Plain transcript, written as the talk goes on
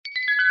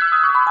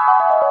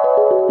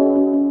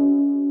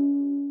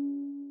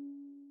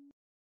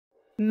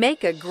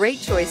Make a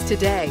great choice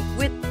today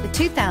with the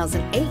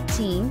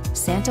 2018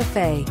 Santa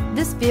Fe.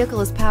 This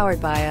vehicle is powered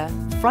by a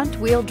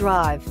front-wheel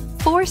drive,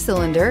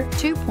 4-cylinder,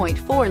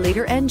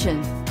 2.4-liter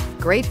engine.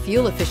 Great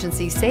fuel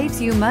efficiency saves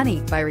you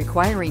money by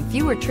requiring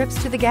fewer trips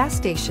to the gas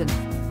station.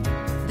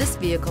 This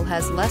vehicle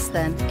has less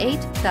than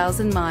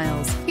 8,000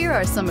 miles. Here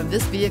are some of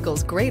this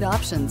vehicle's great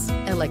options: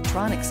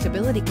 electronic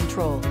stability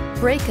control,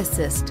 brake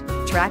assist,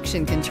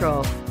 traction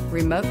control,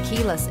 remote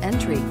keyless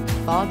entry,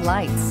 fog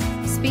lights,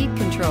 speed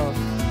control,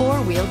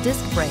 4-wheel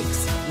disc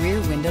brakes, rear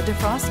window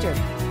defroster,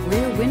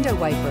 rear window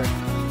wiper.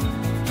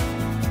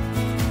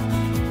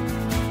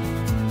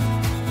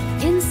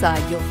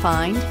 Inside you'll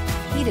find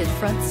heated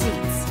front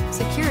seats,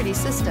 security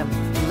system,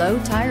 low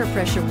tire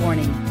pressure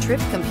warning, trip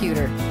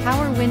computer,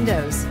 power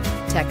windows,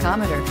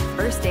 tachometer,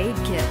 first aid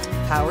kit,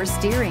 power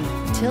steering,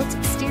 tilt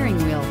steering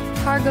wheel,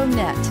 cargo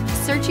net.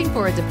 Searching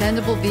for a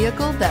dependable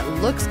vehicle that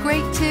looks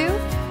great too?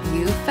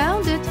 You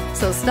found it,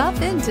 so stop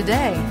in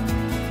today.